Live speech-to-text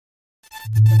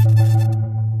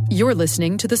You're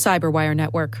listening to the Cyberwire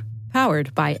Network,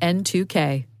 powered by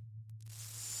N2K.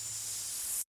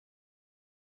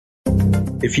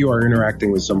 If you are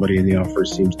interacting with somebody and the offer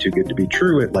seems too good to be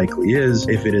true, it likely is.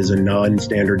 If it is a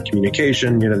non-standard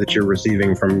communication, that you're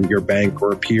receiving from your bank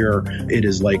or a peer, it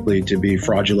is likely to be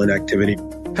fraudulent activity.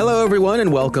 Hello, everyone,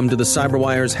 and welcome to the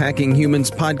CyberWire's Hacking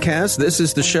Humans podcast. This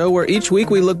is the show where each week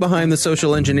we look behind the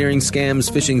social engineering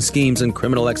scams, phishing schemes, and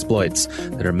criminal exploits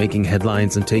that are making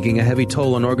headlines and taking a heavy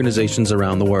toll on organizations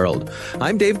around the world.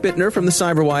 I'm Dave Bittner from the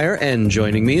CyberWire, and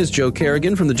joining me is Joe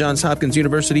Kerrigan from the Johns Hopkins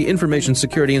University Information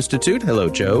Security Institute. Hello,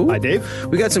 Joe. Hi, Dave.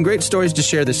 We got some great stories to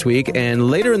share this week, and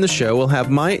later in the show we'll have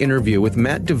my interview with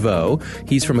Matt DeVoe.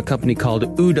 He's from a company called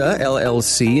UDA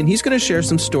LLC, and he's going to share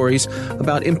some stories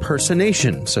about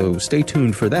impersonation. So stay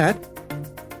tuned for that.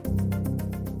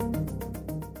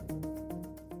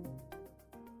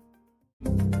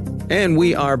 And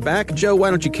we are back. Joe, why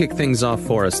don't you kick things off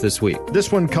for us this week?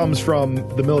 This one comes from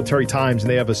the Military Times, and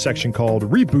they have a section called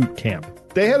Reboot Camp.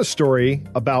 They had a story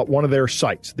about one of their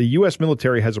sites. The U.S.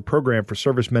 military has a program for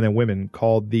servicemen and women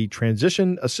called the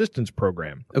Transition Assistance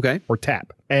Program, or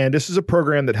TAP. And this is a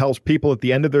program that helps people at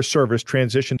the end of their service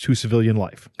transition to civilian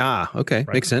life. Ah, okay.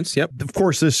 Right. Makes sense. Yep. Of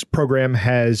course, this program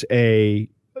has a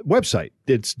website.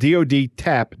 It's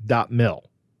dodtap.mil.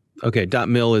 Okay,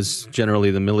 .mil is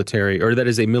generally the military, or that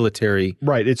is a military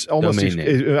right. It's almost,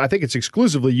 I think it's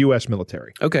exclusively U.S.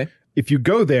 military. Okay. If you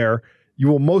go there, you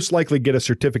will most likely get a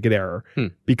certificate error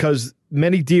because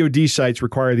many DoD sites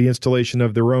require the installation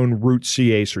of their own root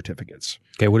CA certificates.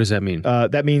 Okay, what does that mean?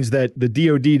 That means that the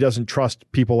DoD doesn't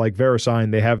trust people like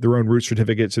VeriSign. They have their own root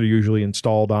certificates that are usually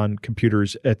installed on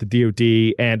computers at the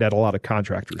DoD and at a lot of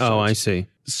contractors. Oh, I see.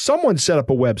 Someone set up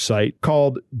a website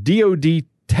called dodtap.com.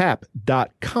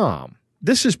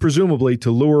 This is presumably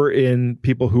to lure in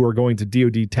people who are going to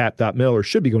dodtap.mil or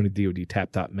should be going to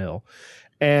dodtap.mil.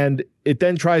 And it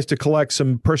then tries to collect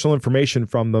some personal information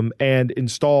from them and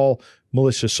install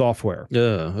malicious software.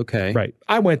 Okay. Right.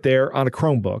 I went there on a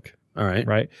Chromebook. All right.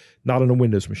 Right. Not on a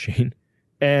Windows machine.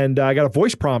 And I got a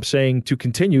voice prompt saying to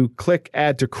continue, click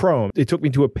add to Chrome. It took me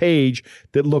to a page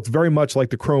that looked very much like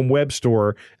the Chrome web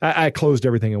store. I closed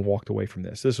everything and walked away from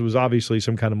this. This was obviously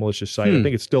some kind of malicious site. I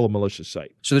think it's still a malicious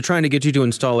site. So they're trying to get you to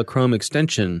install a Chrome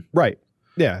extension. Right.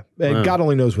 Yeah, and God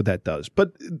only knows what that does.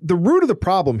 But the root of the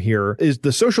problem here is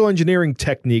the social engineering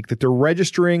technique that they're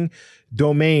registering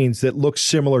domains that look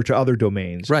similar to other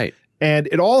domains. Right. And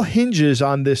it all hinges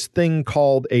on this thing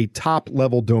called a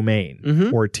top-level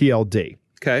domain, or a TLD.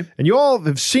 Okay. And you all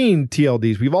have seen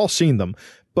TLDs. We've all seen them.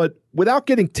 But without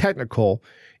getting technical,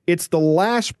 it's the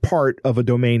last part of a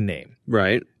domain name.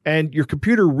 Right. And your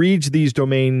computer reads these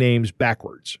domain names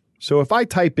backwards. So if I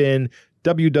type in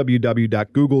www.google.com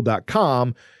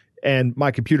and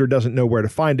my computer doesn't know where to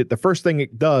find it, the first thing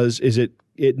it does is it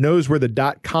knows where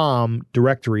the .com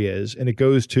directory is, and it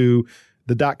goes to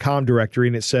the .com directory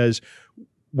and it says,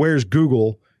 where's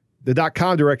Google? The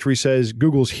 .com directory says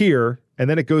Google's here, and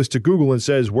then it goes to Google and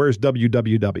says, where's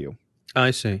www?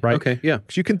 I see. Right? Okay, yeah.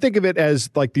 So you can think of it as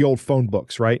like the old phone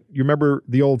books, right? You remember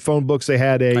the old phone books? They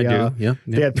had I do. Yeah.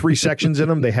 They had 3 sections in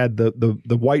them. They had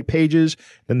the white pages,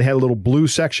 then they had a little blue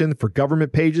section for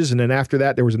government pages, and then after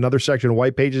that there was another section of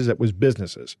white pages that was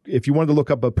businesses. If you wanted to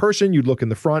look up a person, you'd look in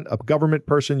the front, a government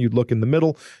person, you'd look in the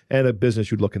middle, and a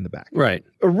business, you'd look in the back. Right.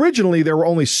 Originally, there were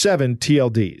only 7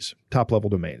 TLDs. Top-level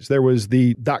domains. There was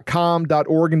the .com,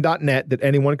 .org, and .net that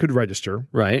anyone could register.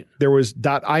 Right. There was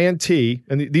 .int,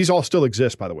 and these all still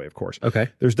exist, by the way, of course. Okay.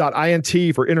 There's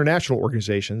 .int for international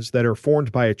organizations that are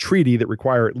formed by a treaty that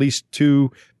require at least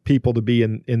 2 people to be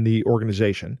in the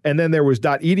organization. And then there was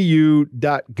 .edu,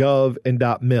 .gov, and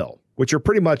 .mil, which are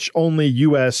pretty much only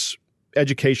U.S.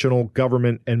 educational,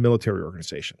 government, and military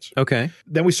organizations. Okay.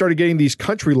 Then we started getting these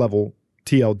country-level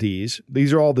TLDs.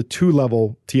 These are all the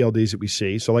 2-level TLDs that we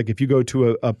see. So like if you go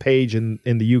to a page in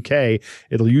the UK,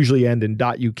 it'll usually end in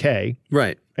 .uk.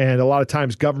 Right. And a lot of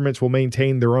times governments will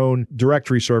maintain their own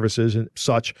directory services and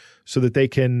such so that they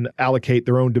can allocate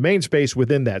their own domain space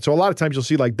within that. So a lot of times you'll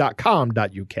see like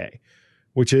 .com.uk,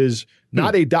 which is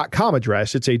not a .com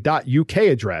address, it's a .uk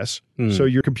address. So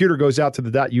your computer goes out to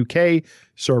the .uk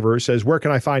server, says, where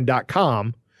can I find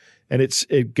 .com? And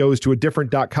it goes to a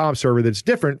different .com server that's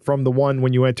different from the one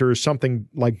when you enter something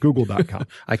like google.com.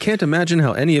 I can't imagine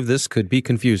how any of this could be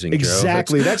confusing,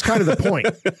 Exactly. Joe. That's kind of the point.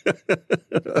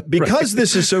 Because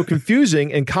this is so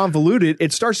confusing and convoluted,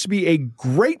 it starts to be a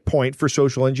great point for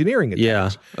social engineering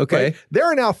attacks. Yeah. Okay. Right? There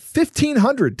are now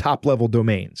 1,500 top-level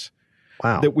domains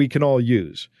that we can all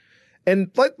use.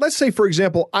 And let's say, for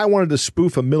example, I wanted to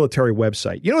spoof a military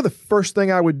website. You know the first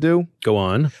thing I would do? Go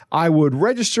on. I would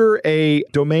register a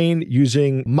domain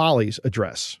using Mali's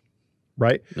address,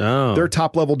 right? Oh. Their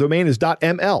top-level domain is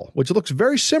 .ml, which looks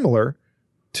very similar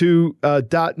to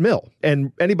 .mil,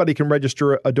 and anybody can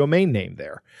register a domain name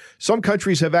there. Some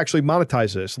countries have actually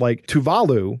monetized this, like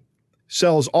Tuvalu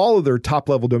sells all of their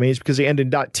top-level domains because they end in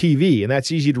 .tv, and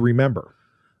that's easy to remember.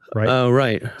 Right. Oh,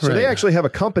 right. So they actually have a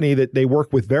company that they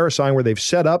work with VeriSign where they've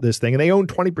set up this thing and they own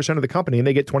 20% of the company and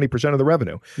they get 20% of the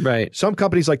revenue. Right. Some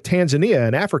companies like Tanzania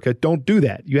and Africa don't do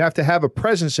that. You have to have a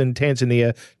presence in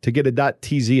Tanzania to get a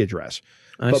 .tz address.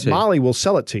 But Mali will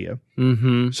sell it to you.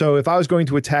 Mm-hmm. So if I was going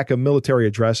to attack a military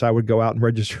address, I would go out and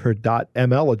register a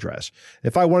 .ml address.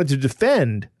 If I wanted to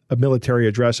defend a military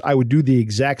address, I would do the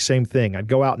exact same thing. I'd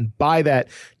go out and buy that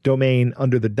domain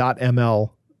under the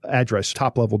 .ml address,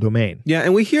 top-level domain. Yeah,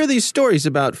 and we hear these stories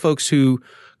about folks who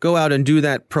go out and do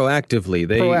that proactively.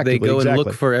 They go and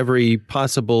look for every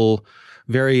possible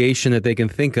variation that they can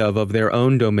think of their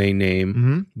own domain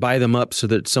name, buy them up so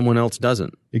that someone else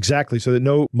doesn't. Exactly, so that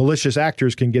no malicious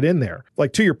actors can get in there.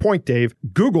 Like to your point, Dave,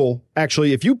 Google,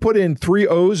 actually, if you put in 3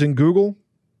 O's in Google,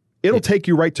 it'll take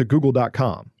you right to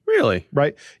google.com. Really?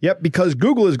 Right? Yep, because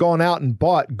Google has gone out and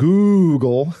bought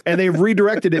Google, and they've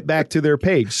redirected it back to their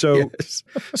page. So, yes.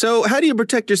 So how do you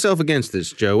protect yourself against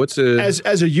this, Joe? As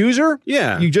a user,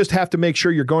 yeah, you just have to make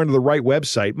sure you're going to the right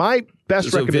website. My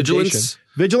best recommendation,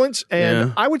 vigilance,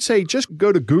 and I would say just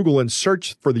go to Google and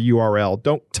search for the URL.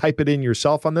 Don't type it in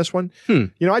yourself on this one.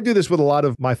 You know, I do this with a lot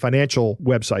of my financial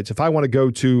websites. If I want to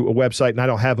go to a website and I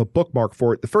don't have a bookmark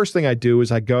for it, the first thing I do is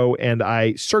I go and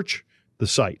I search the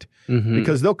site.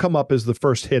 Because they'll come up as the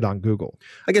first hit on Google.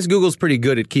 I guess Google's pretty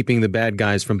good at keeping the bad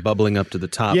guys from bubbling up to the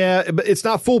top. Yeah, but it's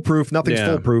not foolproof. Nothing's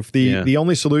foolproof. The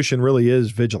only solution really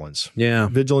is vigilance. Yeah.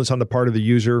 Vigilance on the part of the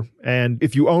user. And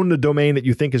if you own a domain that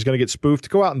you think is going to get spoofed,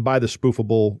 go out and buy the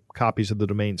spoofable copies of the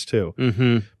domains too.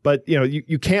 But you know,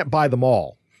 you can't buy them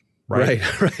all. Right.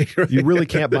 You really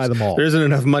can't buy them all. There isn't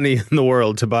enough money in the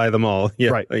world to buy them all. Yeah.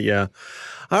 Right. Yeah.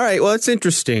 All right. Well, it's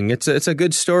interesting. It's a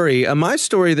good story. My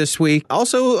story this week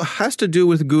also has to do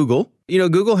with Google. You know,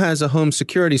 Google has a home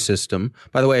security system.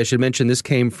 By the way, I should mention this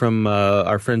came from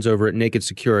our friends over at Naked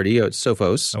Security at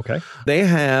Sophos. Okay. They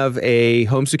have a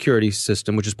home security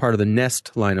system, which is part of the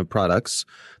Nest line of products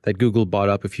that Google bought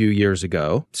up a few years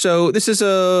ago. So this is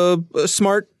a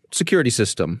smart security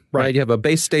system, right? You have a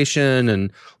base station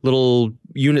and little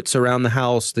units around the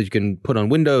house that you can put on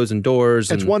windows and doors.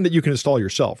 It's one that you can install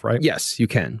yourself, right? Yes, you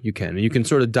can. And you can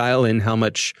sort of dial in how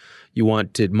much you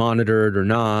want it monitored or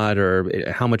not,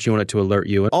 or how much you want it to alert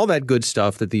you, and all that good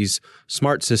stuff that these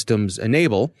smart systems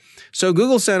enable. So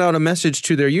Google sent out a message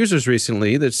to their users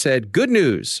recently that said, good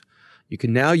news. You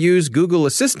can now use Google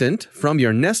Assistant from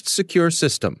your Nest Secure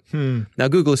system. Now,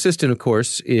 Google Assistant, of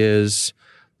course, is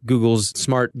Google's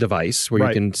smart device where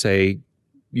you can say,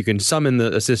 you can summon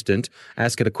the assistant,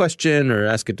 ask it a question or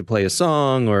ask it to play a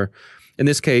song, or in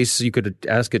this case, you could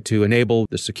ask it to enable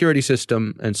the security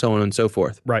system and so on and so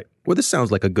forth. Right. Well, this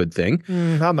sounds like a good thing.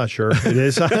 I'm not sure it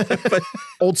is. But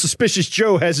old suspicious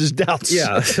Joe has his doubts.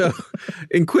 Yeah. So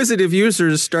inquisitive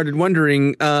users started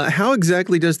wondering, how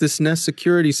exactly does this Nest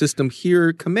security system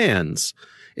hear commands?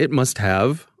 It must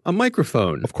have a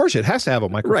microphone. Of course, it has to have a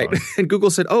microphone. Right. And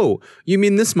Google said, oh, you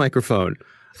mean this microphone?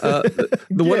 The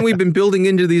one we've been building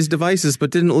into these devices but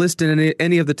didn't list in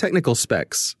any of the technical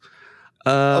specs.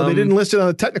 They didn't list it on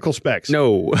the technical specs?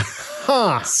 No.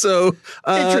 So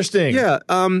interesting. Yeah.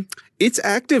 It's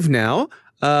active now.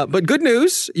 But good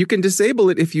news, you can disable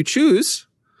it if you choose.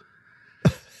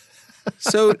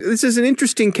 So this is an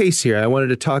interesting case here I wanted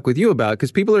to talk with you about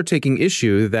because people are taking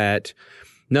issue that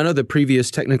none of the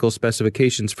previous technical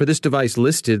specifications for this device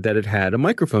listed that it had a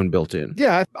microphone built in.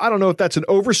 Yeah, I don't know if that's an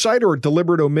oversight or a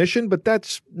deliberate omission, but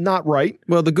that's not right.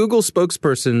 Well, the Google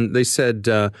spokesperson, they said,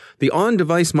 the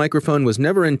on-device microphone was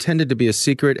never intended to be a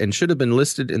secret and should have been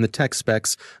listed in the tech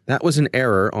specs. That was an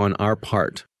error on our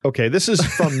part. Okay, this is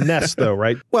from Nest, though,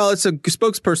 right? Well, it's a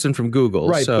spokesperson from Google.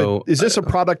 Right, so, but is this a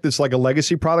product that's like a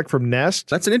legacy product from Nest?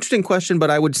 That's an interesting question, but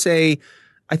I would say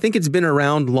I think it's been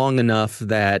around long enough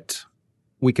that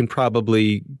we can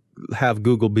probably have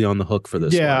Google be on the hook for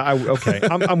this. Yeah, okay.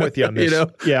 I'm with you on this. You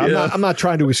know? I'm not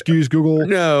trying to excuse Google.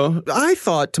 No. I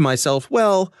thought to myself,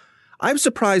 well, I'm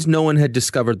surprised no one had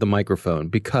discovered the microphone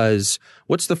because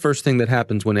what's the first thing that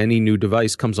happens when any new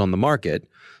device comes on the market?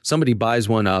 Somebody buys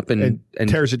one up and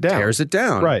tears it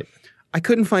down. Right. I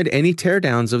couldn't find any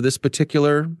teardowns of this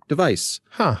particular device.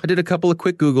 I did a couple of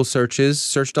quick Google searches,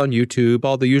 searched on YouTube,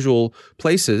 all the usual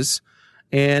places.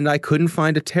 and I couldn't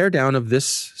find a teardown of this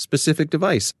specific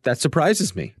device. That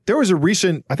surprises me. There was a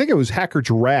recent, I think it was Hacker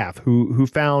Giraffe, who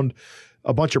found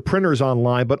a bunch of printers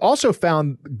online, but also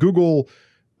found Google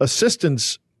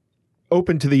Assistants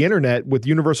open to the internet with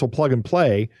universal plug and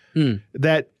play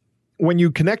that when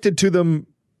you connected to them,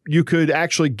 you could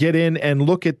actually get in and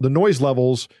look at the noise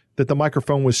levels that the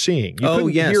microphone was seeing. You couldn't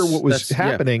hear what was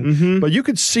happening, but you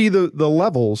could see the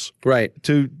levels. Right.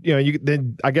 To,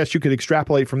 then I guess you could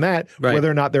extrapolate from that whether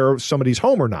or not they're somebody's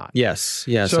home or not. Yes.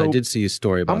 So I did see a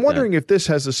story about that. I'm wondering if this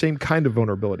has the same kind of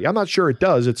vulnerability. I'm not sure it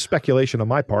does. It's speculation on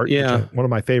my part. Yeah. One of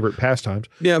my favorite pastimes.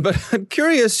 Yeah, but I'm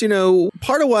curious,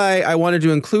 part of why I wanted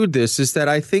to include this is that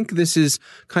I think this is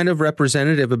kind of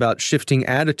representative about shifting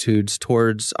attitudes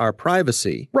towards our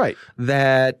privacy. Right.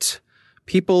 That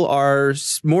people are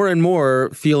more and more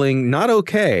feeling not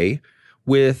okay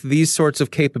with these sorts of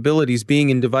capabilities being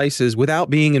in devices without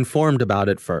being informed about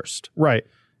it first. Right.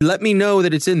 Let me know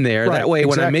that it's in there. Right, that way,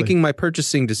 when I'm exactly. making my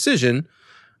purchasing decision,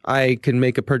 I can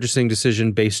make a purchasing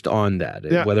decision based on that,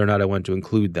 whether or not I want to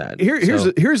include that.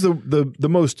 Here's the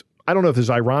most, I don't know if this is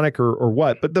ironic or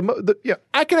what, but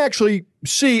I can actually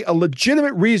see a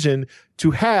legitimate reason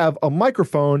to have a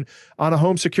microphone on a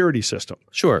home security system.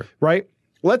 Sure. Right?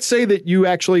 Let's say that you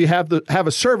actually have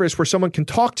a service where someone can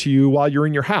talk to you while you're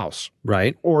in your house.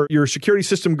 Right. Or your security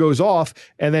system goes off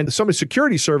and then some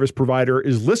security service provider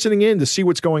is listening in to see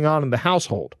what's going on in the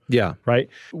household. Yeah. Right?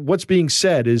 What's being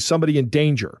said is somebody in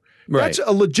danger. Right. That's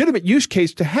a legitimate use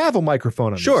case to have a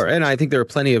microphone on. Sure. And I think there are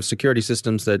plenty of security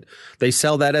systems that they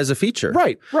sell that as a feature.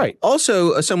 Right.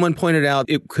 Also, someone pointed out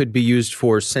it could be used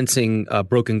for sensing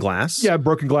broken glass. Yeah,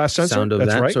 broken glass sensor. Sound of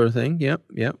That's that right. sort of thing.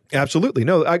 Yep. Absolutely.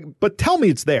 No, but tell me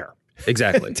it's there.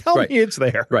 Exactly. Tell me it's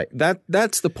there. Right.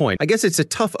 That's the point. I guess it's a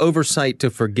tough oversight to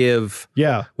forgive.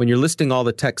 Yeah. When you're listing all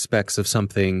the tech specs of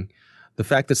something, the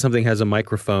fact that something has a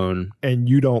microphone. And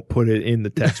you don't put it in the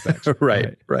tech specs.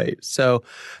 Right. So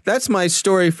that's my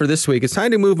story for this week. It's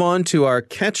time to move on to our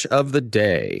catch of the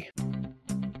day.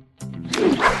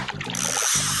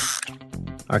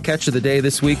 Our catch of the day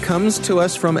this week comes to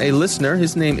us from a listener.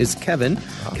 His name is Kevin.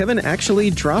 Kevin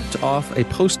actually dropped off a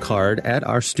postcard at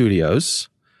our studios.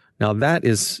 Now, that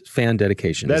is fan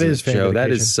dedication. That is fan dedication. That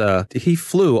is, he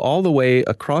flew all the way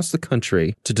across the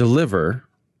country to deliver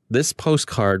this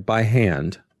postcard by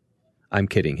hand. I'm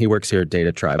kidding. He works here at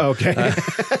Data Tribe. Okay.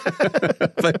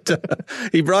 But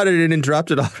he brought it in and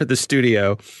dropped it off at the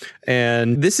studio.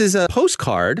 And this is a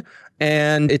postcard,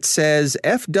 and it says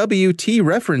FWT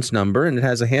reference number, and it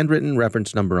has a handwritten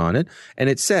reference number on it. And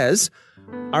it says,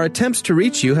 "Our attempts to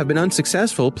reach you have been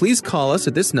unsuccessful. Please call us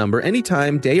at this number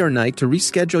anytime, day or night, to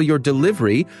reschedule your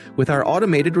delivery with our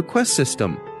automated request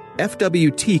system.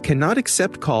 FWT cannot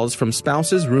accept calls from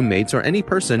spouses, roommates, or any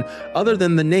person other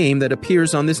than the name that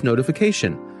appears on this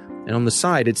notification." And on the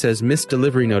side, it says missed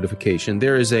delivery notification.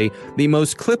 There is the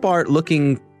most clip art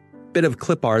looking bit of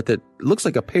clip art that looks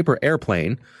like a paper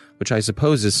airplane, which I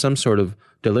suppose is some sort of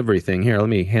delivery thing. Here, let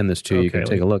me hand this to you. You can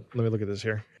take a look. Let me look at this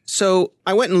here. So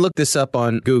I went and looked this up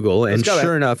on Google, and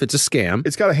sure enough, it's a scam.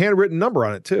 It's got a handwritten number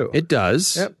on it, too. It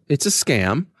does. Yep. It's a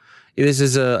scam. This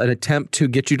is an attempt to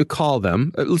get you to call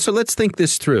them. So let's think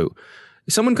this through.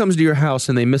 If someone comes to your house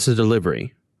and they miss a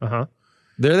delivery,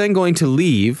 they're then going to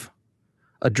leave,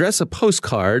 address a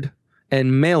postcard,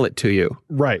 and mail it to you.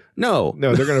 Right. No,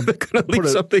 they're going to leave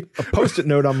something. A Post-it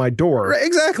note on my door. Right,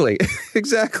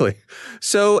 exactly.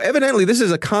 So evidently this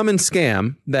is a common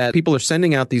scam that people are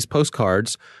sending out these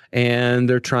postcards and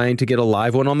they're trying to get a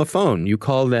live one on the phone. You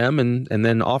call them and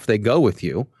then off they go with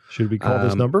you. Should we call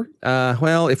this number?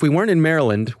 Well, if we weren't in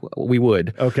Maryland, we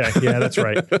would. Okay. Yeah, that's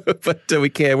right. But we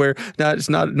can't. It's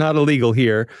not illegal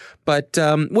here. But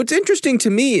what's interesting to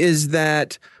me is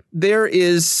that there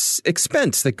is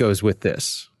expense that goes with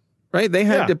this, right?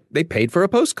 They paid for a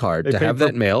postcard to have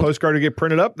that mailed. Postcard to get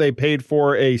printed up. They paid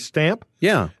for a stamp.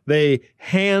 Yeah. They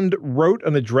hand wrote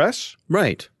an address.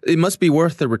 Right. It must be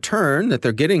worth the return that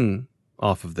they're getting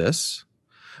off of this.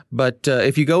 But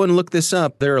if you go and look this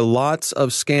up, there are lots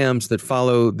of scams that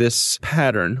follow this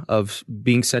pattern of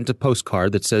being sent a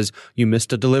postcard that says you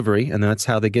missed a delivery, and that's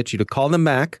how they get you to call them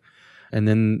back. And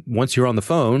then once you're on the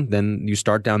phone, then you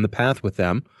start down the path with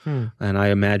them. And I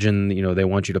imagine, they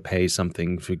want you to pay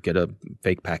something to get a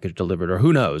fake package delivered, or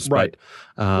who knows. Right.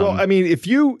 But, well, I mean, if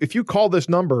you call this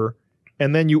number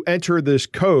and then you enter this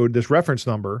code, this reference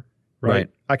number, right?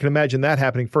 I can imagine that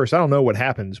happening first. I don't know what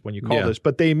happens when you call this,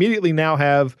 but they immediately now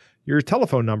have your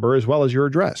telephone number as well as your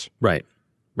address. Right.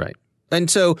 And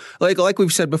so, like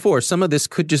we've said before, some of this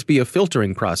could just be a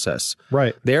filtering process.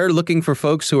 Right. They're looking for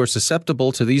folks who are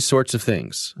susceptible to these sorts of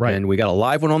things. Right. And we got a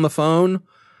live one on the phone,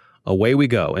 away we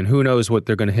go. And who knows what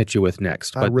they're going to hit you with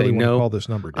next. But I really they want know, to call this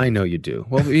number, Dave. I know you do.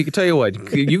 Well, you can tell you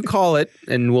what, you call it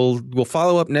and we'll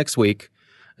follow up next week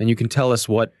and you can tell us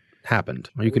what happened,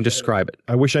 or you can describe it.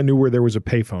 I wish I knew where there was a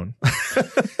payphone.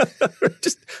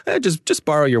 just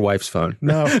borrow your wife's phone.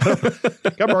 No.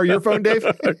 Can I borrow your phone, Dave?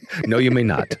 No, you may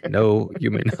not. No, you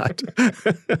may not.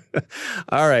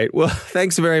 All right. Well,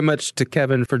 thanks very much to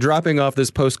Kevin for dropping off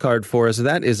this postcard for us.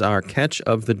 That is our catch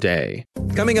of the day.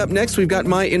 Coming up next, we've got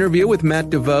my interview with Matt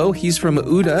DeVoe. He's from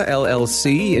UDA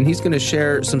LLC, and he's going to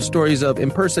share some stories of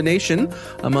impersonation,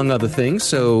 among other things.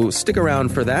 So stick around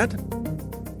for that.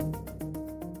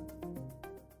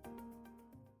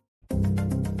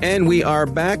 And we are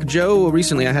back. Joe,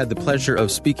 recently I had the pleasure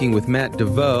of speaking with Matt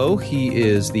DeVoe. He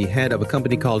is the head of a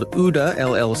company called UDA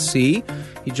LLC.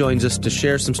 He joins us to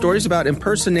share some stories about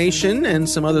impersonation and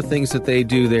some other things that they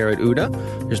do there at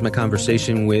UDA. Here's my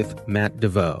conversation with Matt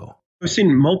DeVoe. I've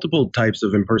seen multiple types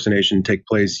of impersonation take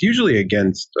place, usually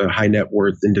against high net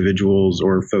worth individuals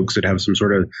or folks that have some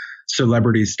sort of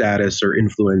celebrity status or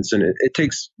influence. And it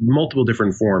takes multiple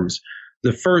different forms.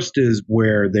 The first is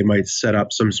where they might set up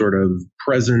some sort of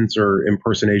presence or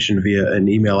impersonation via an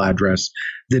email address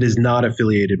that is not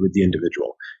affiliated with the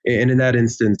individual. And in that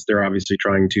instance, they're obviously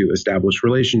trying to establish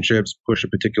relationships, push a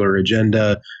particular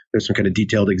agenda. There's some kind of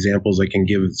detailed examples I can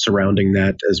give surrounding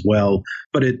that as well.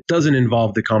 But it doesn't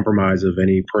involve the compromise of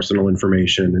any personal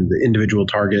information. And the individual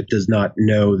target does not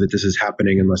know that this is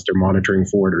happening unless they're monitoring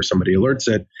for it or somebody alerts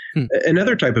it.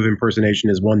 Another type of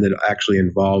impersonation is one that actually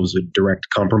involves a direct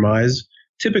compromise,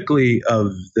 typically of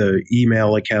the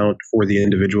email account for the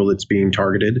individual that's being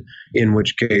targeted, in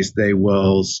which case they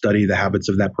will study the habits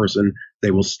of that person.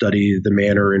 They will study the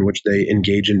manner in which they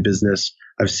engage in business.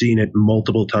 I've seen it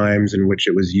multiple times in which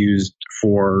it was used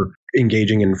for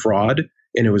engaging in fraud,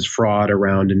 and it was fraud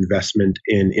around investment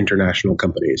in international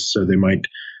companies. So they might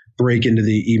break into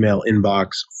the email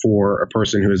inbox for a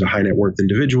person who is a high net worth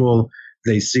individual.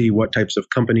 They see what types of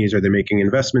companies are they making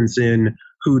investments in,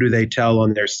 who do they tell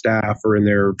on their staff or in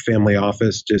their family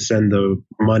office to send the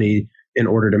money in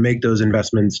order to make those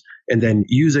investments. And then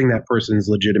using that person's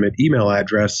legitimate email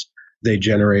address, they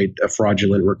generate a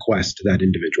fraudulent request to that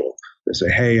individual. They say,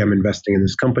 hey, I'm investing in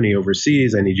this company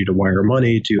overseas. I need you to wire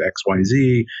money to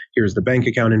XYZ. Here's the bank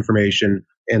account information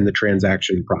and the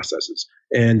transaction processes.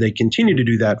 And they continue to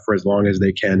do that for as long as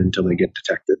they can until they get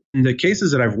detected. In the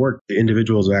cases that I've worked, the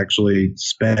individuals actually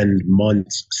spend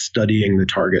months studying the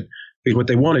target, because what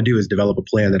they want to do is develop a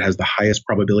plan that has the highest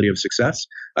probability of success.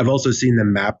 I've also seen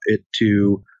them map it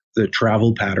to the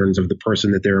travel patterns of the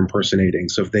person that they're impersonating.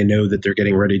 So if they know that they're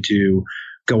getting ready to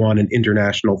go on an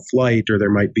international flight, or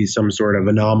there might be some sort of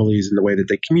anomalies in the way that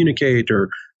they communicate or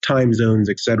time zones,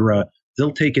 et cetera,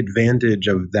 they'll take advantage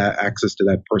of that access to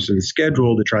that person's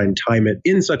schedule to try and time it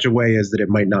in such a way as that it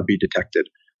might not be detected.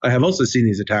 I have also seen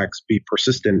these attacks be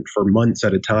persistent for months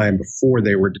at a time before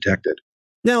they were detected.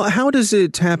 Now, how does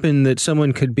it happen that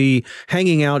someone could be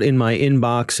hanging out in my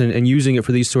inbox and using it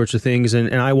for these sorts of things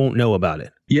and I won't know about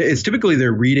it? Yeah, it's typically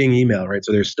they're reading email, right?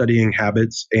 So they're studying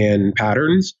habits and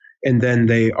patterns, and then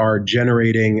they are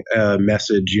generating a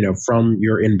message, from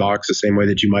your inbox the same way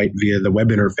that you might via the web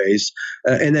interface.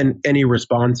 And then any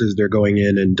responses, they're going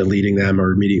in and deleting them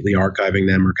or immediately archiving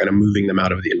them or kind of moving them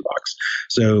out of the inbox.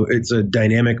 So it's a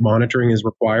dynamic monitoring is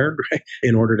required, right,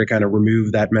 in order to kind of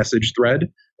remove that message thread.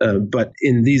 But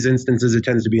in these instances, it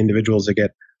tends to be individuals that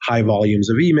get high volumes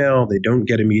of email. They don't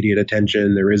get immediate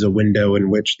attention. There is a window in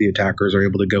which the attackers are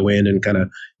able to go in and kind of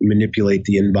manipulate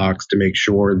the inbox to make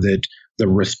sure that the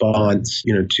response,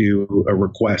 to a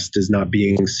request is not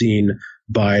being seen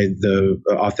by the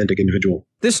authentic individual.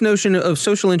 This notion of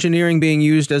social engineering being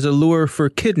used as a lure for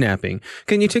kidnapping.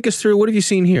 Can you take us through what have you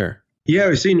seen here? Yeah,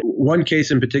 I've seen one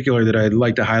case in particular that I'd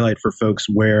like to highlight for folks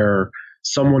where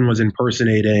someone was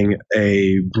impersonating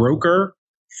a broker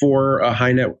for a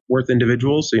high net worth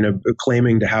individual, so,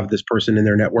 claiming to have this person in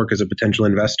their network as a potential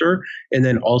investor, and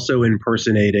then also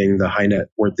impersonating the high net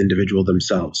worth individual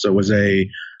themselves. So it was a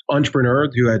entrepreneur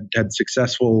who had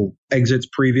successful exits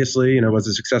previously, was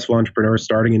a successful entrepreneur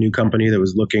starting a new company that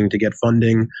was looking to get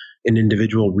funding. An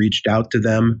individual reached out to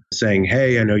them saying,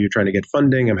 hey, I know you're trying to get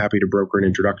funding. I'm happy to broker an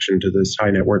introduction to this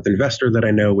high net worth investor that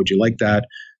I know. Would you like that?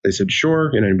 They said,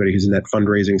 sure. Anybody who's in that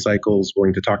fundraising cycle is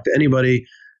willing to talk to anybody.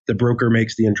 The broker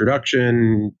makes the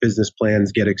introduction, business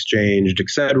plans get exchanged, et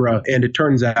cetera. And it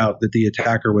turns out that the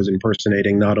attacker was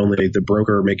impersonating not only the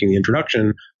broker making the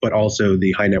introduction, but also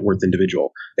the high net worth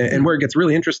individual. And where it gets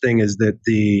really interesting is that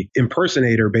the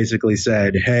impersonator basically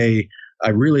said, hey, I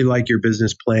really like your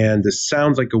business plan. This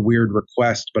sounds like a weird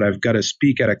request, but I've got to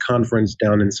speak at a conference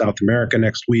down in South America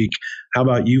next week. How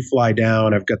about you fly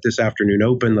down? I've got this afternoon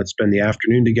open. Let's spend the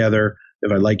afternoon together.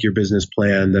 If I like your business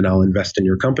plan, then I'll invest in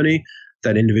your company.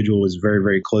 That individual was very,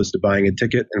 very close to buying a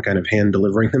ticket and kind of hand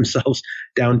delivering themselves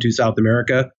down to South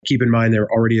America. Keep in mind,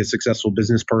 they're already a successful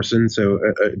business person, so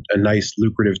a nice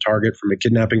lucrative target from a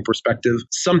kidnapping perspective.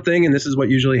 Something, and this is what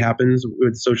usually happens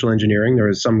with social engineering, there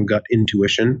is some gut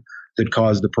intuition that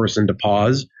caused the person to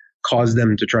pause, caused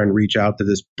them to try and reach out to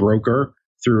this broker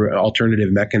through an alternative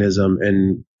mechanism,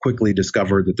 and quickly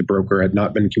discovered that the broker had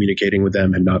not been communicating with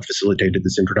them, had not facilitated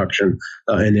this introduction,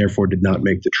 and therefore did not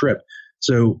make the trip.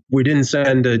 So we didn't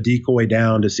send a decoy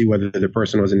down to see whether the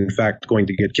person was in fact going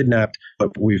to get kidnapped,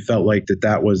 but we felt like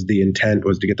that was the intent,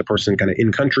 was to get the person kind of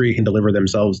in country and deliver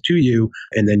themselves to you.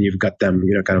 And then you've got them,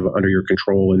 kind of under your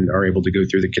control and are able to go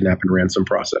through the kidnap and ransom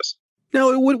process.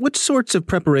 Now, what sorts of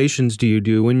preparations do you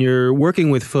do when you're working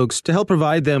with folks to help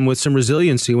provide them with some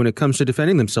resiliency when it comes to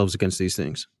defending themselves against these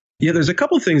things? Yeah, there's a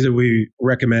couple of things that we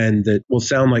recommend that will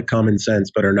sound like common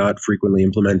sense, but are not frequently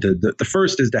implemented. The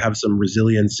first is to have some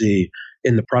resiliency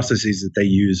in the processes that they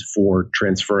use for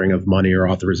transferring of money or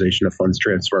authorization of funds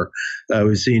transfer.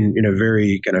 We've seen,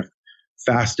 very kind of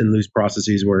fast and loose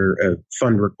processes where a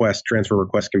fund request, transfer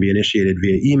request can be initiated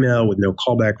via email with no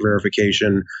callback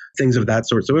verification, things of that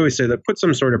sort. So we always say that put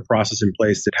some sort of process in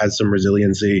place that has some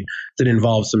resiliency, that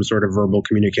involves some sort of verbal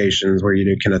communications where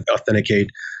you can authenticate,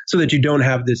 so that you don't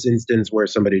have this instance where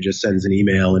somebody just sends an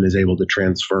email and is able to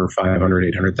transfer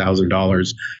 $500,000,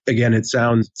 $800,000. Again, it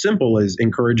sounds simple as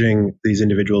encouraging these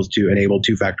individuals to enable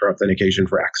two-factor authentication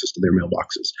for access to their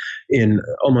mailboxes. In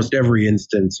almost every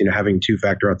instance, having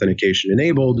two-factor authentication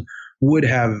enabled would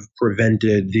have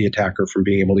prevented the attacker from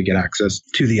being able to get access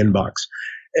to the inbox.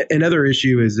 Another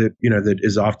issue is that, that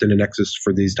is often a nexus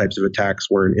for these types of attacks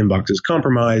where an inbox is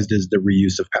compromised is the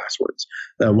reuse of passwords.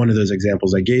 One of those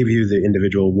examples I gave you, the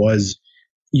individual was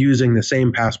using the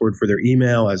same password for their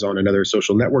email as on another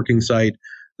social networking site.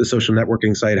 The social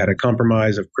networking site had a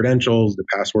compromise of credentials, the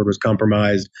password was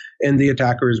compromised, and the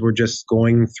attackers were just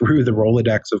going through the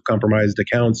Rolodex of compromised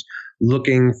accounts,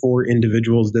 looking for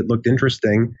individuals that looked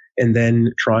interesting, and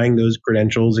then trying those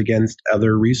credentials against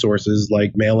other resources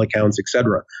like mail accounts,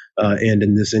 etc. And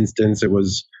in this instance, it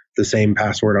was the same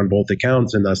password on both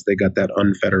accounts, and thus they got that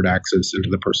unfettered access into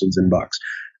the person's inbox.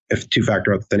 If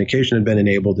two-factor authentication had been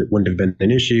enabled, it wouldn't have been an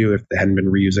issue. If they hadn't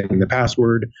been reusing the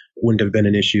password, it wouldn't have been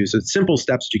an issue. So it's simple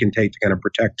steps you can take to kind of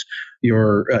protect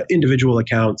your individual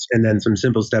accounts, and then some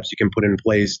simple steps you can put in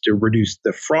place to reduce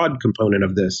the fraud component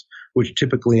of this, which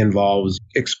typically involves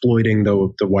exploiting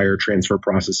the wire transfer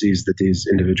processes that these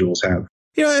individuals have.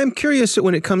 I'm curious that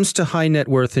when it comes to high net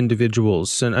worth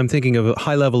individuals, and I'm thinking of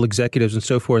high level executives and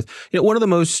so forth, one of the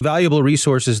most valuable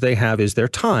resources they have is their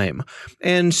time.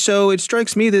 And so it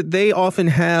strikes me that they often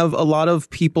have a lot of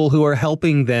people who are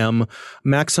helping them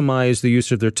maximize the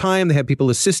use of their time. They have people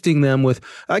assisting them with,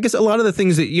 I guess, a lot of the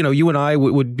things that, you and I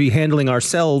would be handling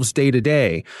ourselves day to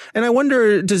day. And I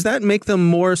wonder, does that make them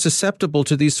more susceptible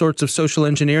to these sorts of social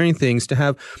engineering things, to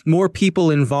have more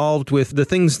people involved with the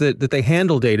things that they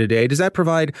handle day to day? Does that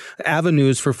provide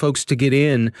avenues for folks to get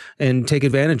in and take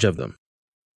advantage of them?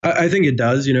 I think it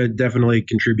does. It definitely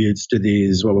contributes to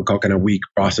these what we'll call kind of weak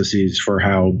processes for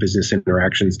how business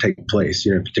interactions take place,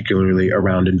 particularly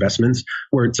around investments,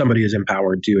 where somebody is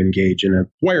empowered to engage in a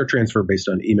wire transfer based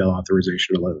on email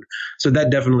authorization alone. So that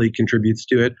definitely contributes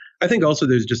to it. I think also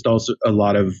there's just also a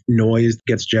lot of noise that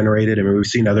gets generated. I mean, we've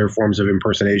seen other forms of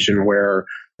impersonation where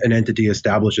an entity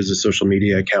establishes a social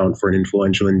media account for an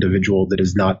influential individual that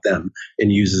is not them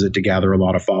and uses it to gather a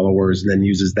lot of followers, and then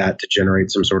uses that to generate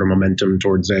some sort of momentum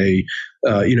towards a,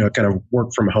 kind of work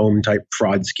from home type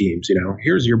fraud schemes.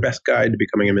 Here's your best guide to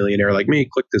becoming a millionaire like me.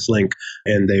 Click this link.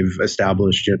 And they've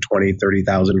established 20,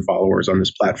 30,000 followers on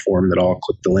this platform that all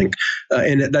click the link.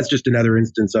 And that's just another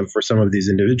instance of, for some of these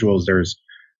individuals, there's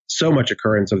so much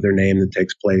occurrence of their name that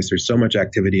takes place. There's so much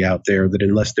activity out there that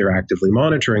unless they're actively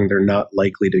monitoring, they're not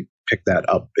likely to pick that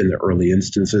up in the early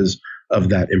instances of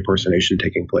that impersonation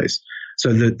taking place.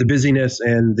 So the busyness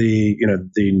and the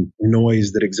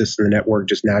noise that exists in the network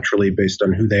just naturally based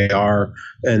on who they are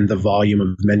and the volume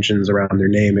of mentions around their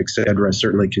name, et cetera,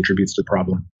 certainly contributes to the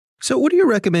problem. So what are your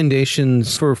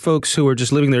recommendations for folks who are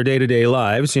just living their day-to-day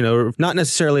lives, not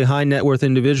necessarily high net worth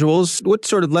individuals? What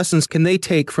sort of lessons can they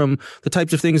take from the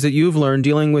types of things that you've learned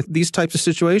dealing with these types of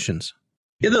situations?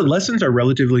 Yeah, the lessons are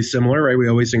relatively similar, right? We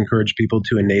always encourage people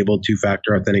to enable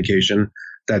two-factor authentication.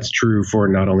 That's true for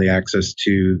not only access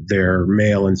to their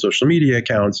mail and social media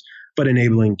accounts, but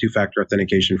enabling two-factor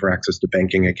authentication for access to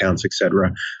banking accounts, et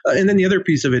cetera. And then the other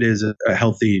piece of it is a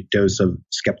healthy dose of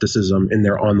skepticism in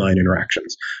their online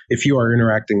interactions. If you are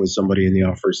interacting with somebody and the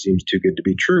offer seems too good to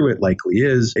be true, it likely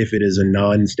is. If it is a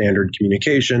non-standard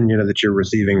communication, that you're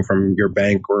receiving from your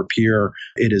bank or peer,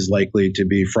 it is likely to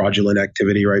be fraudulent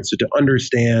activity, right? So to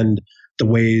understand the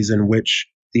ways in which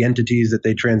the entities that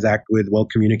they transact with will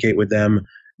communicate with them,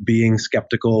 being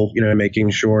skeptical, making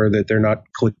sure that they're not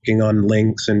clicking on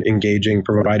links and engaging,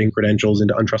 providing credentials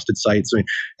into untrusted sites. I mean,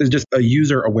 there's just a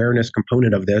user awareness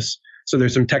component of this. So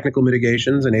there's some technical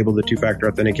mitigations, enable the two-factor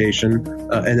authentication,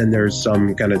 and then there's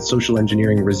some kind of social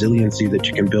engineering resiliency that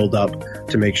you can build up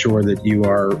to make sure that you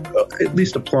are at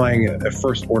least applying a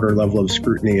first-order level of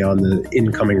scrutiny on the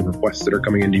incoming requests that are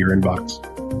coming into your inbox.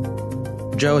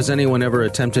 Joe, has anyone ever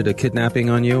attempted a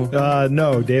kidnapping on you?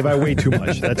 No, Dave, I weigh too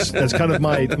much. That's kind of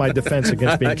my defense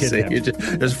against being kidnapped. You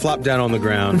just flop down on the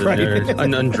ground and you're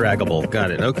undraggable.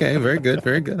 Got it. Okay, very good,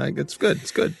 very good. It's good.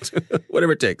 It's good.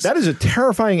 Whatever it takes. That is a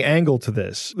terrifying angle to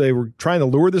this. They were trying to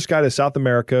lure this guy to South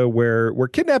America where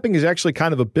kidnapping is actually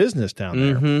kind of a business down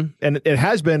there. Mm-hmm. And it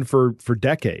has been for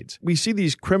decades. We see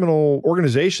these criminal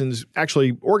organizations,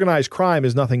 actually organized crime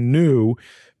is nothing new.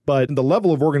 But the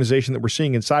level of organization that we're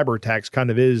seeing in cyber attacks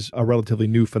kind of is a relatively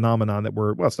new phenomenon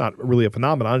it's not really a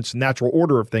phenomenon. It's a natural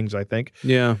order of things, I think.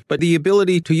 Yeah. But the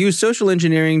ability to use social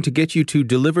engineering to get you to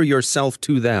deliver yourself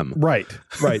to them. Right.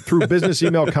 Through business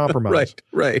email compromise.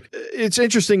 Right. It's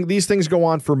interesting. These things go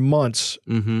on for months,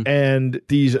 and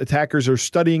these attackers are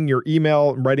studying your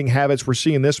email and writing habits. We're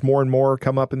seeing this more and more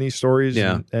come up in these stories.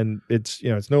 Yeah. And it's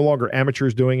no longer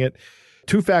amateurs doing it.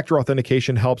 Two-factor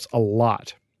authentication helps a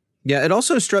lot. Yeah, it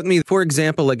also struck me, for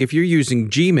example, like if you're using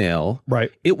Gmail,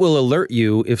 right, it will alert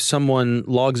you if someone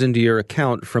logs into your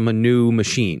account from a new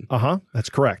machine. That's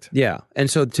correct. Yeah, and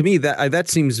so to me, that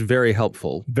seems very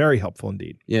helpful. Very helpful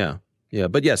indeed. Yeah,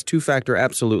 but yes, two-factor,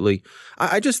 absolutely.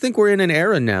 I just think we're in an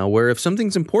era now where if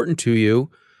something's important to you,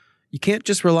 you can't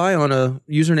just rely on a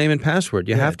username and password.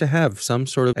 You have to have some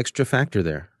sort of extra factor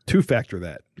there. Two-factor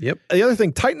that. Yep. The other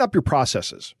thing, tighten up your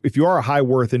processes. If you are a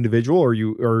high-worth individual or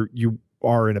you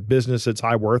are in a business that's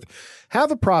high worth, have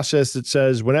a process that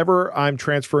says whenever I'm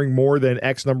transferring more than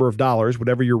X number of dollars,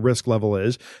 whatever your risk level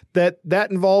is, that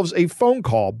involves a phone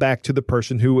call back to the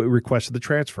person who requested the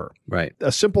transfer. Right.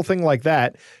 A simple thing like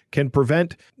that can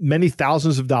prevent many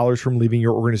thousands of dollars from leaving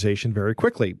your organization very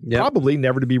quickly, probably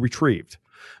never to be retrieved.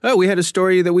 Oh, we had a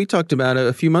story that we talked about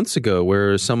a few months ago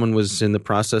where someone was in the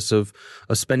process of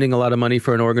spending a lot of money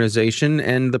for an organization,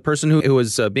 and the person who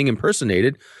was being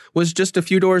impersonated was just a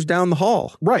few doors down the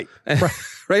hall. Right.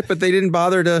 Right. But they didn't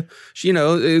bother to,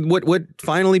 what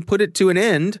finally put it to an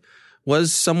end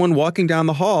was someone walking down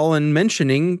the hall and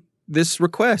mentioning this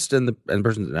request, and the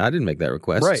person said, I didn't make that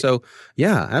request. Right. So,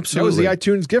 yeah, absolutely. That was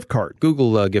the iTunes gift card.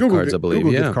 Google gift cards, I believe.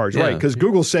 Google gift cards, right. Because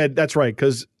Google said, that's right,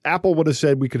 because Apple would have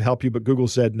said we could help you, but Google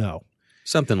said no.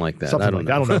 Something like that. I don't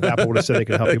know if Apple would have said they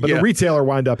could help you, but the retailer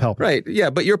wound up helping. Right. Yeah.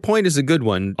 But your point is a good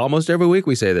one. Almost every week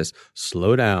we say this.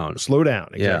 Slow down. Slow down.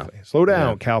 Exactly. Yeah. Slow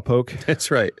down, cowpoke. That's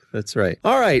right.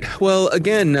 All right. Well,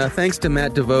 again, thanks to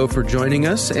Matt DeVoe for joining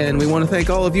us. And we want to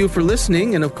thank all of you for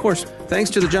listening. And of course,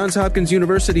 thanks to the Johns Hopkins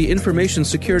University Information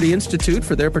Security Institute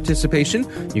for their participation.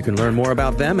 You can learn more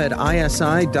about them at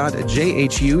isi.jhu.edu.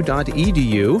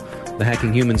 The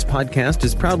Hacking Humans podcast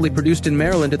is proudly produced in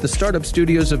Maryland at the startup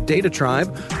studios of Data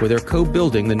Tribe, where they're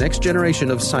co-building the next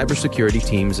generation of cybersecurity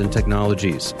teams and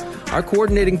technologies. Our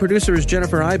coordinating producer is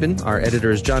Jennifer Iben. Our editor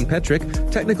is John Petrick.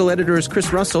 Technical editor is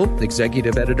Chris Russell.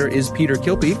 Executive editor is Peter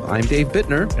Kilpie. I'm Dave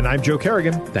Bittner. And I'm Joe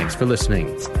Kerrigan. Thanks for listening.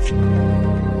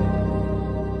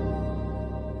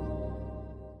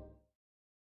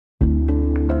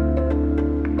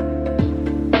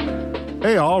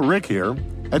 Hey all, Rick here.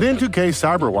 At N2K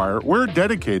CyberWire, we're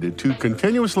dedicated to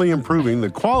continuously improving the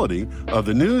quality of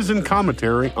the news and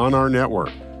commentary on our network.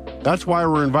 That's why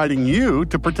we're inviting you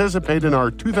to participate in our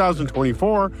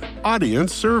 2024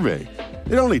 audience survey.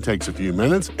 It only takes a few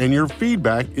minutes, and your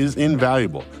feedback is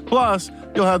invaluable. Plus,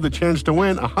 you'll have the chance to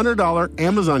win a $100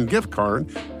 Amazon gift card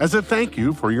as a thank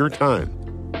you for your time.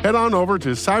 Head on over to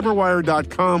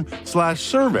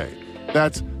cyberwire.com/survey.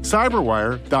 That's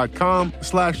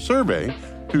cyberwire.com/survey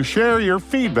to share your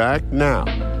feedback now.